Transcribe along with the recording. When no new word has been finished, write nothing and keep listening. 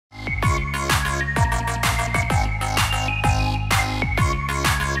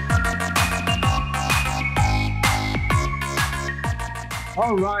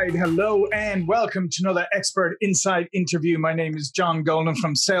All right. Hello and welcome to another Expert Insight interview. My name is John Golden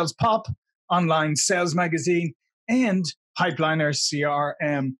from SalesPOP, online sales magazine, and Pipeliner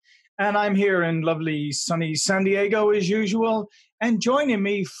CRM. And I'm here in lovely sunny San Diego as usual. And joining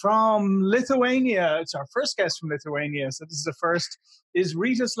me from Lithuania, it's our first guest from Lithuania. So this is the first, is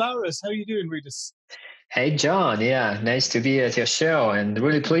Rytis Lauris. How are you doing, Rytis? Hey, John. Yeah, nice to be at your show, and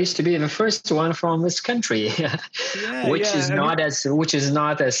really pleased to be the first one from this country, which is not as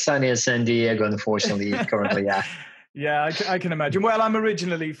sunny as San Diego, unfortunately, currently. Yeah. Yeah, I can imagine. Well, I'm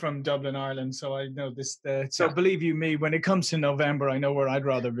originally from Dublin, Ireland, so I know this. So believe you me, when it comes to November, I know where I'd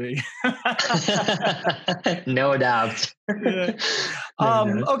rather be. No doubt. Yeah.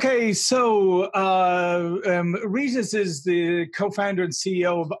 Okay, so Rytis is the co-founder and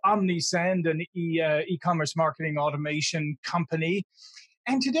CEO of OmniSend, an e-commerce marketing automation company.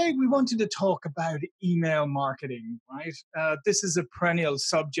 And today we wanted to talk about email marketing, right? This is a perennial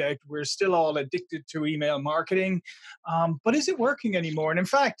subject. We're still all addicted to email marketing. But is it working anymore? And in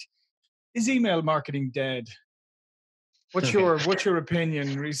fact, is email marketing dead? What's your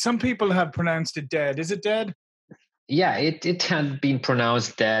opinion? Some people have pronounced it dead. Is it dead? Yeah, it had been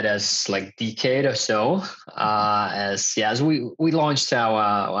pronounced dead as like decade or so. As we launched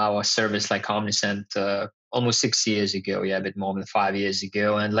our service like OmniSend almost 6 years ago, a bit more than 5 years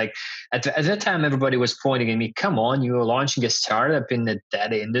ago. And like at that time, everybody was pointing at me, come on, you're launching a startup in the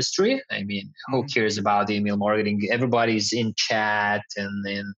data industry. I mean, who cares about email marketing? Everybody's in chat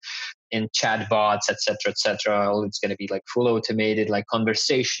and in chatbots, et cetera. It's going to be like full automated, like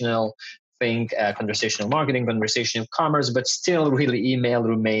conversational conversational marketing, conversational commerce, but still really email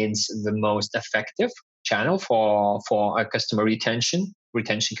remains the most effective channel for a customer retention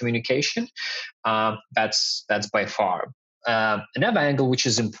communication. That's by far. Another angle which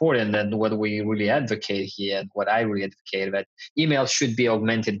is important and what we really advocate here, and what I really advocate, that email should be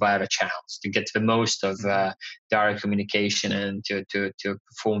augmented by other channels to get the most of direct communication and to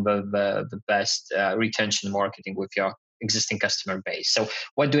perform the best retention marketing with your existing customer base. So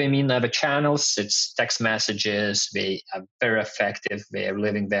what do I mean by the channels? It's text messages. They are very effective. They are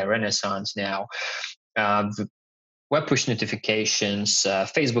living their renaissance now. Web push notifications,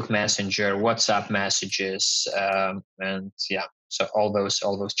 Facebook Messenger, WhatsApp messages, so all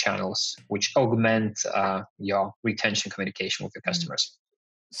those channels which augment your retention communication with your customers.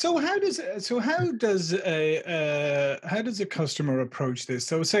 So how does a customer approach this?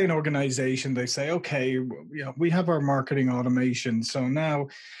 So say an organization, they say, okay, we have our marketing automation. So now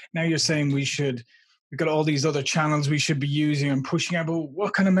you're saying we've got all these other channels we should be using and pushing out, but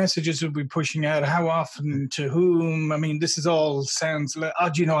what kind of messages would we be pushing out? How often, to whom? I mean, this is all sounds like, I'll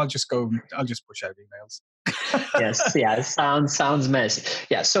just push out emails. Yes, yeah, it sounds messy.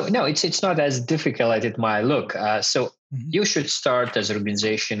 Yeah, so no, it's not as difficult as it might look. You should start as an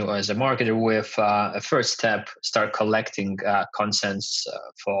organization or as a marketer with a first step, start collecting consents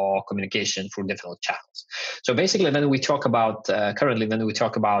for communication through different channels. So basically, when we talk about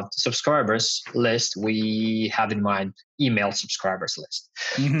subscribers list, we have in mind email subscribers list.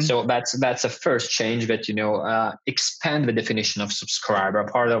 So that's a first change that, expand the definition of subscriber.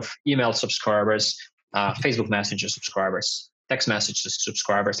 Part of email subscribers, Facebook Messenger subscribers, text messages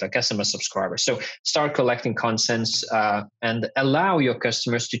subscribers, like SMS subscribers. So start collecting consents and allow your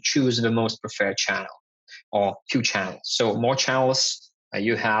customers to choose the most preferred channel or two channels. So more channels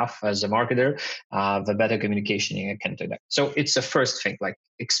you have as a marketer, the better communication you can do that. So it's the first thing, like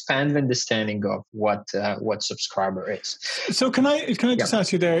expand the understanding of what subscriber is. So can I just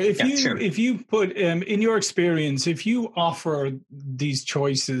ask you there, if you put in your experience, if you offer these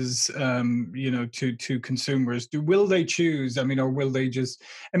choices, to consumers, will they choose? I mean, or will they just?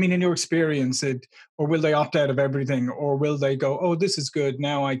 I mean, in your experience, or will they opt out of everything, or will they go, oh, this is good,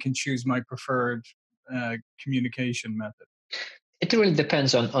 now I can choose my preferred communication method? It really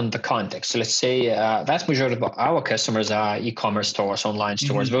depends on the context. So let's say vast majority of our customers are e-commerce stores, online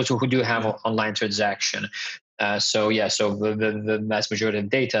stores, those who do have an online transaction. So the vast majority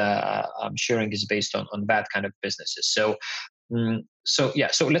of data I'm sharing is based on that kind of businesses. So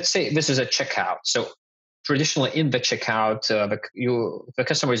let's say this is a checkout. So traditionally in the checkout, the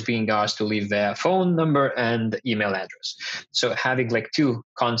customer is being asked to leave their phone number and email address. So having like two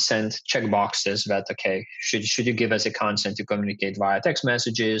consent checkboxes that, okay, should you give us a consent to communicate via text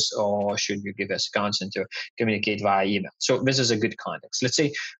messages, or should you give us a consent to communicate via email? So this is a good context. Let's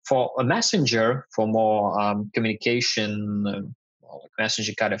say for a messenger, for more communication, like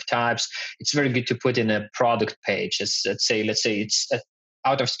messenger kind of types, it's very good to put in a product page. Let's say it's a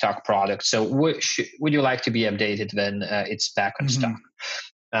out of stock product. So would you like to be updated when it's back on stock?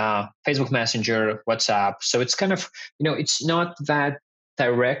 Facebook Messenger, WhatsApp. So it's kind of, it's not that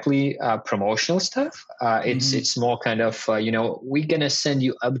directly promotional stuff. It's more kind of we're gonna send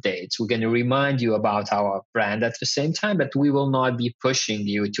you updates. We're gonna remind you about our brand at the same time, but we will not be pushing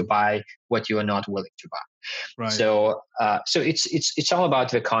you to buy what you are not willing to buy. Right. So it's all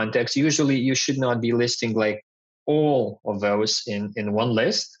about the context. Usually, you should not be listing like all of those in one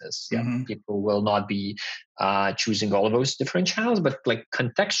list, as people will not be choosing all of those different channels, but like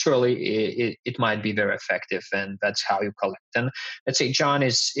contextually it might be very effective, and that's how you collect. And let's say John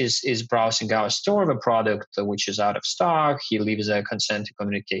is browsing our store of a product which is out of stock. He leaves a consent to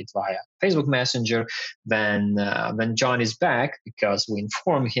communicate via Facebook Messenger. Then when John is back, because we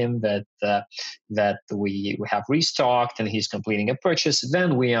inform him that we have restocked and he's completing a purchase,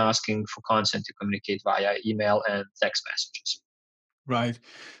 then we are asking for consent to communicate via email and text messages. Right.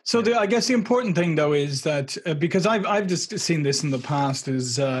 So I guess the important thing though is that because I've just seen this in the past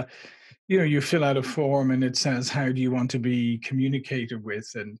is you fill out a form and it says how do you want to be communicated with,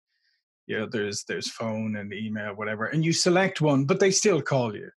 and there's phone and email, whatever, and you select one, but they still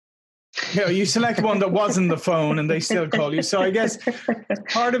call you. You select one that wasn't the phone and they still call you. So I guess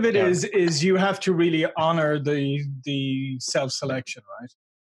part of it is you have to really honor the self-selection, right?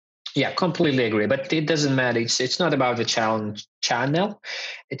 Yeah, completely agree. But it doesn't matter. It's not about the channel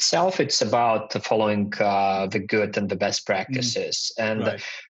itself. It's about following the good and the best practices. And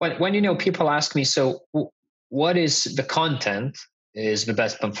when people ask me, so what is the content? Is the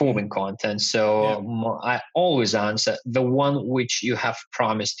best performing content? So I always answer the one which you have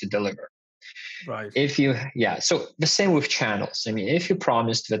promised to deliver. Right. So the same with channels. I mean, if you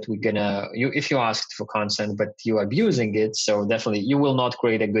promised that if you asked for consent, but you're abusing it, so definitely you will not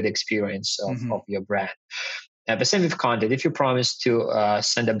create a good experience of your brand. The same with content. If you promise to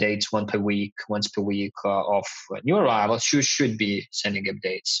send updates once per week of new arrivals, you should be sending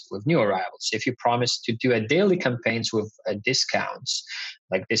updates with new arrivals. If you promise to do a daily campaigns with discounts,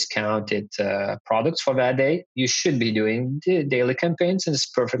 like discounted products for that day, you should be doing the daily campaigns, and it's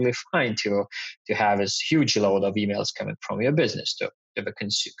perfectly fine to have this huge load of emails coming from your business to the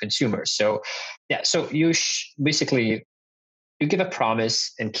consumers. So you basically you give a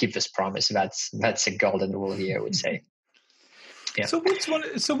promise and keep this promise. That's a golden rule here, I would say. Yeah. So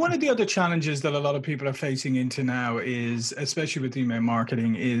one of the other challenges that a lot of people are facing into now is, especially with email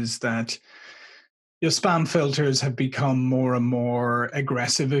marketing, is that your spam filters have become more and more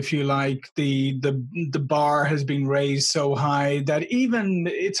aggressive, if you like. The bar has been raised so high that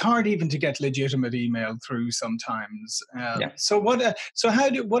it's hard even to get legitimate email through sometimes. So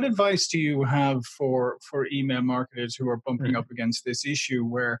what advice do you have for email marketers who are bumping up against this issue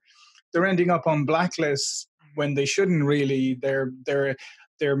where they're ending up on blacklists when they shouldn't really?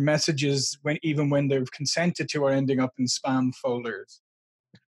 Their messages, even when they've consented to, are ending up in spam folders.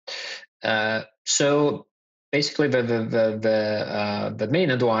 So basically, the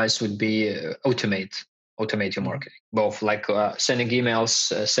main advice would be automate your marketing, both like sending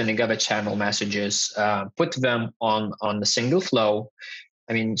emails, sending other channel messages, put them on a single flow.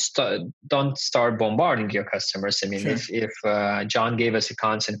 I mean, don't start bombarding your customers. I mean, if John gave us a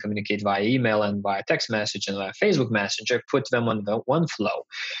consent, communicate via email and via text message and via Facebook Messenger, put them on the one flow.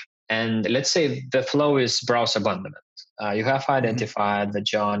 And let's say the flow is browse abandonment. You have identified that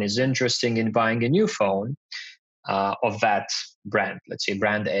John is interested in buying a new phone of that brand, let's say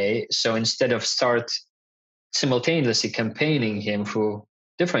brand A. So instead of start simultaneously campaigning him through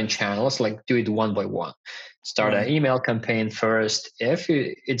different channels, like do it one by one. Start an email campaign first. If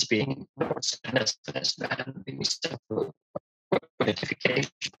it's being SMS, then we send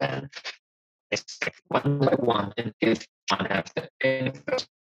notification, then it's one by one. And if John has the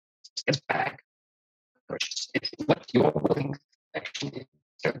gets back, if what you're willing actually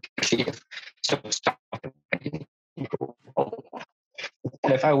to achieve. So start. And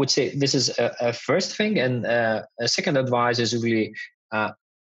if I would say this is a first thing, and a second advice is really kind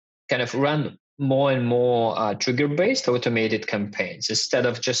of run more and more trigger-based automated campaigns instead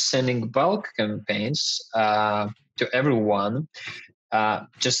of just sending bulk campaigns to everyone.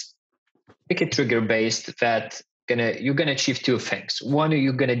 Just pick a trigger-based that you're gonna achieve two things. One,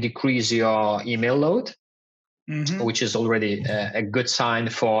 you're gonna decrease your email load, which is already a good sign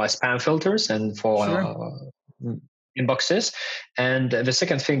for spam filters and for inboxes. And the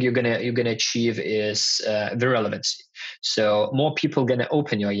second thing you're gonna achieve is the relevancy. So more people gonna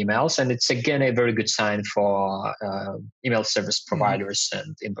open your emails, and it's again a very good sign for email service providers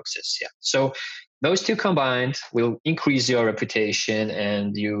and inboxes. Yeah. So those two combined will increase your reputation,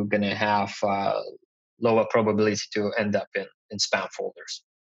 and you're gonna have lower probability to end up in spam folders.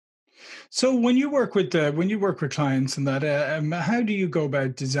 So when you work with clients and that, how do you go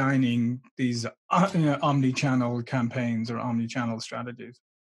about designing these omni-channel campaigns or omni-channel strategies?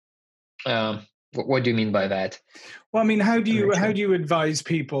 What do you mean by that? Well, I mean, To make how sure. do you advise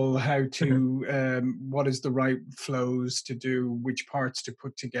people how Mhm. to what is the right flows to do, which parts to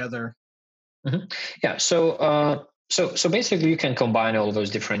put together? Mhm. Yeah. So basically, you can combine all those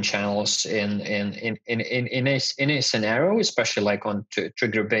different channels in a scenario, especially like on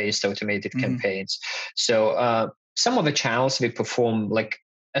trigger based automated Hmm. campaigns. So some of the channels they perform like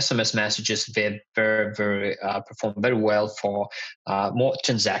SMS messages. They very perform very well for more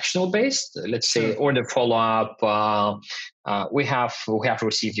transactional based. Let's say Sure. order follow up. We have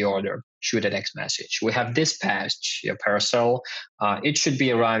received the order. Shoot a text message. We have dispatched your parcel. It should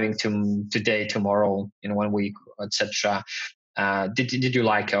be arriving today, tomorrow, in 1 week, etc. Did you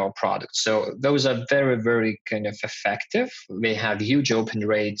like our product? So those are very kind of effective. They have huge open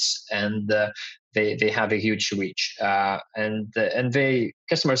rates, and they have a huge reach, and they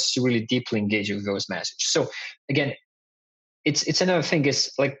customers really deeply engage with those messages. So again, it's another thing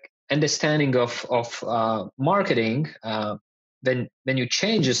is like understanding of marketing. Then you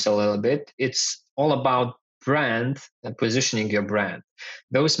change this a little bit. It's all about brand and positioning your brand.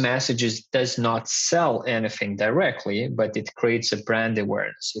 Those messages does not sell anything directly, but it creates a brand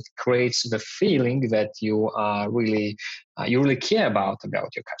awareness. It creates the feeling that you really care about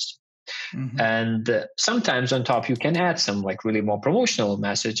your customer. Hmm. And sometimes on top you can add some like really more promotional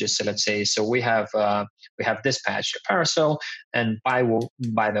messages. So let's say, so we have dispatched a parcel, and by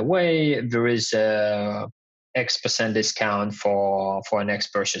the way, there is a X% discount for an X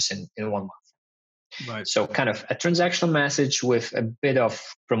purchase in 1 month. Right. So kind of a transactional message with a bit of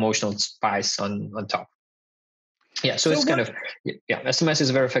promotional spice on top. Yeah, so So it's kind what? of, yeah, SMS is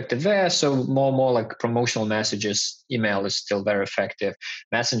very effective there. So more like promotional messages. Email is still very effective.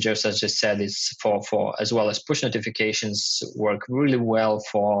 Messengers, as I just said, is for as well as push notifications work really well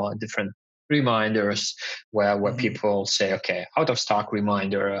for different reminders where Mhm. people say, okay, out of stock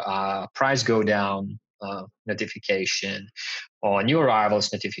reminder, price go down notification, or new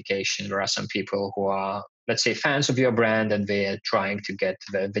arrivals notification. There are some people who are, let's say, fans of your brand, and they're trying to get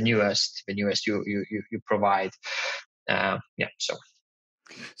the newest you provide. Yeah, so.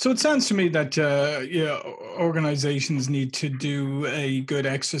 So it sounds to me that yeah, organizations need to do a good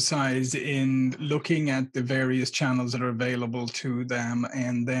exercise in looking at the various channels that are available to them,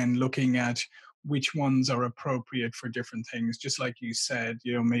 and then looking at which ones are appropriate for different things. Just like you said,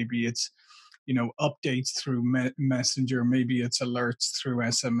 maybe it's updates through messenger, maybe it's alerts through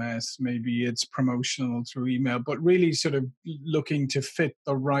SMS, maybe it's promotional through email, but really sort of looking to fit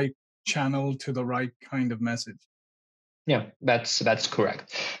the right channel to the right kind of message. Yeah, that's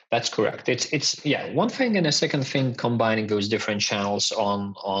correct. That's correct. It's yeah, one thing, and a second thing, combining those different channels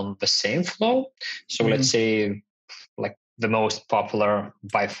on the same flow. So let's Hmm. say like the most popular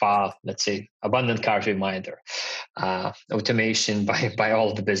by far, let's say, abundant cart reminder, automation by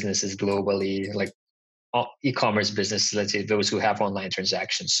all the businesses globally, like e-commerce businesses, let's say those who have online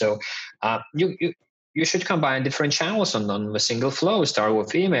transactions. So you should combine different channels on a single flow. Start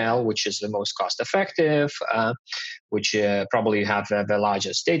with email, which is the most cost effective, which probably have the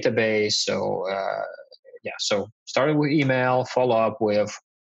largest database. So yeah, so starting with email, follow up with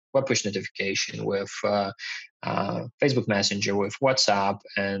web push notification, with Facebook Messenger, with WhatsApp,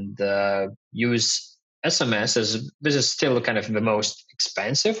 and use SMS. As this is still kind of the most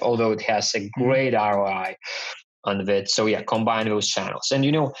expensive, although it has a Hmm. great ROI on it. So yeah, combine those channels. And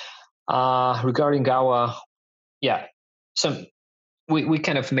regarding our, yeah, some we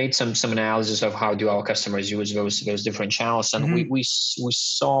kind of made some analysis of how do our customers use those different channels, and Hmm. we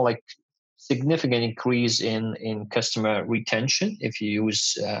saw like significant increase in customer retention if you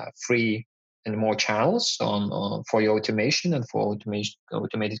use free and more channels on for your automation and for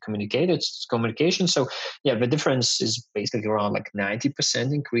automated communication. So yeah, the difference is basically around like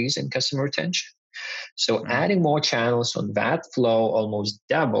 90% increase in customer retention. So Wow. adding more channels on that flow almost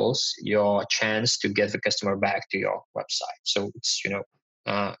doubles your chance to get the customer back to your website. So it's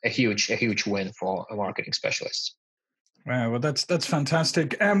a huge win for a marketing specialist. Wow, well, that's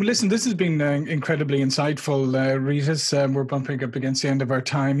fantastic. Listen, this has been incredibly insightful, Rytis. We're bumping up against the end of our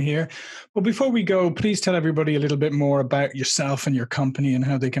time here. But before we go, please tell everybody a little bit more about yourself and your company and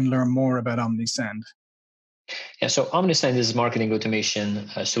how they can learn more about OmniSend. Yeah, so Omnisend is marketing automation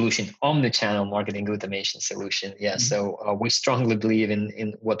solution, omnichannel marketing automation solution. Yeah, Mhm. so we strongly believe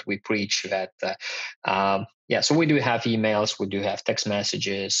in what we preach. That yeah, so we do have emails, we do have text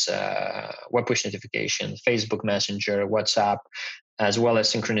messages, web push notifications, Facebook Messenger, WhatsApp, as well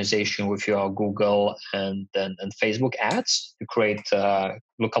as synchronization with your Google and Facebook ads to create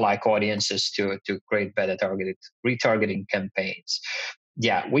lookalike audiences to create better retargeting campaigns.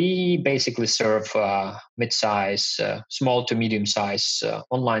 Yeah, we basically serve mid-size, small to medium-size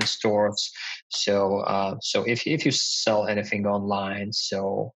online stores. So if you sell anything online,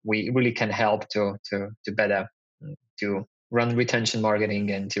 so we really can help to better to run retention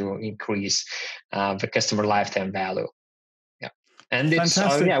marketing and to increase the customer lifetime value. Yeah, and it's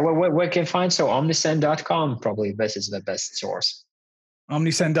Fantastic. where can find so omnisend.com probably this is the best source.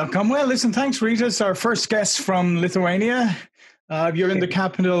 Omnisend.com. Well, listen, thanks, Rytis, our first guest from Lithuania. You're in the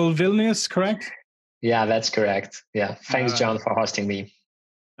capital, Vilnius, correct? Yeah, that's correct. Yeah. Thanks, John, for hosting me.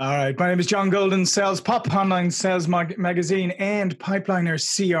 All right. My name is John Golden, SalesPOP, online sales magazine, and Pipeliner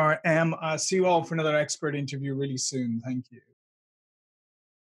CRM. See you all for another expert interview really soon. Thank you.